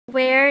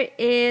Where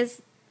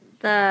is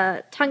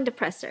the tongue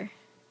depressor?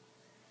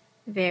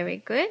 Very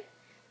good.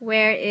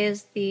 Where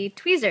is the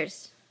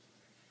tweezers?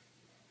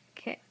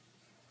 Okay.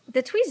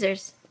 The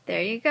tweezers.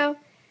 There you go.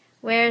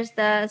 Where's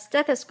the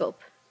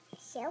stethoscope?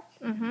 Soap.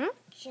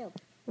 Soap.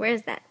 Where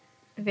is that?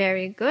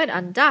 Very good.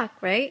 On dock,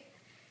 right?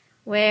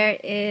 Where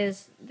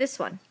is this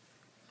one?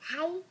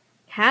 Hi.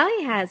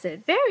 Hallie has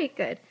it. Very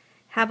good.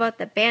 How about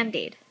the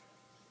Band-Aid?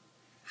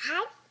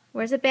 Hi.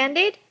 Where's the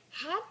Band-Aid?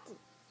 Hattie.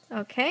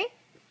 Okay.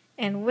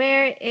 And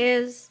where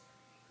is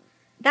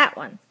that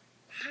one?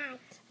 Hat.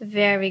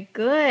 Very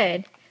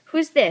good.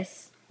 Who's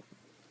this?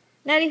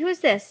 Natty, who's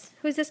this?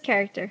 Who's this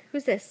character?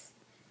 Who's this?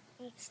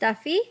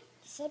 Stuffy?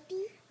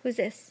 Sippy. Who's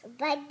this?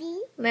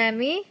 Buddy.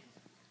 Lemmy?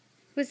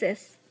 Who's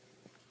this?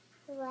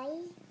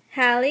 Roy.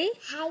 Hallie?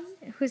 Hi.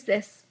 Who's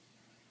this?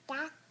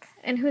 Duck.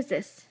 And who's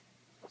this?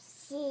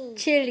 C.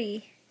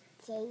 Chili.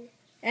 J.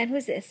 And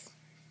who's this?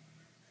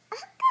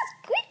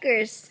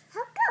 Squeakers.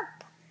 Hook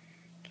up.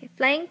 Okay,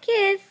 flying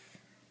kiss.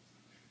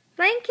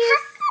 Flying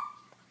kiss.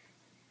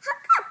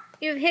 Hook up.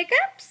 You have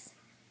hiccups?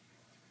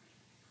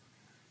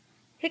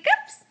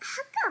 Hiccups?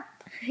 Hook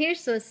up. You're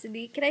so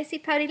silly. Can I see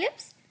pouty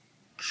lips?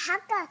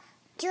 Hook up.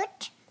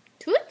 Toot.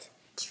 Toot?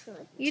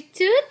 Toot. You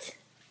toot?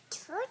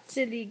 Toot.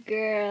 Silly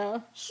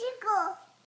girl. Sugar.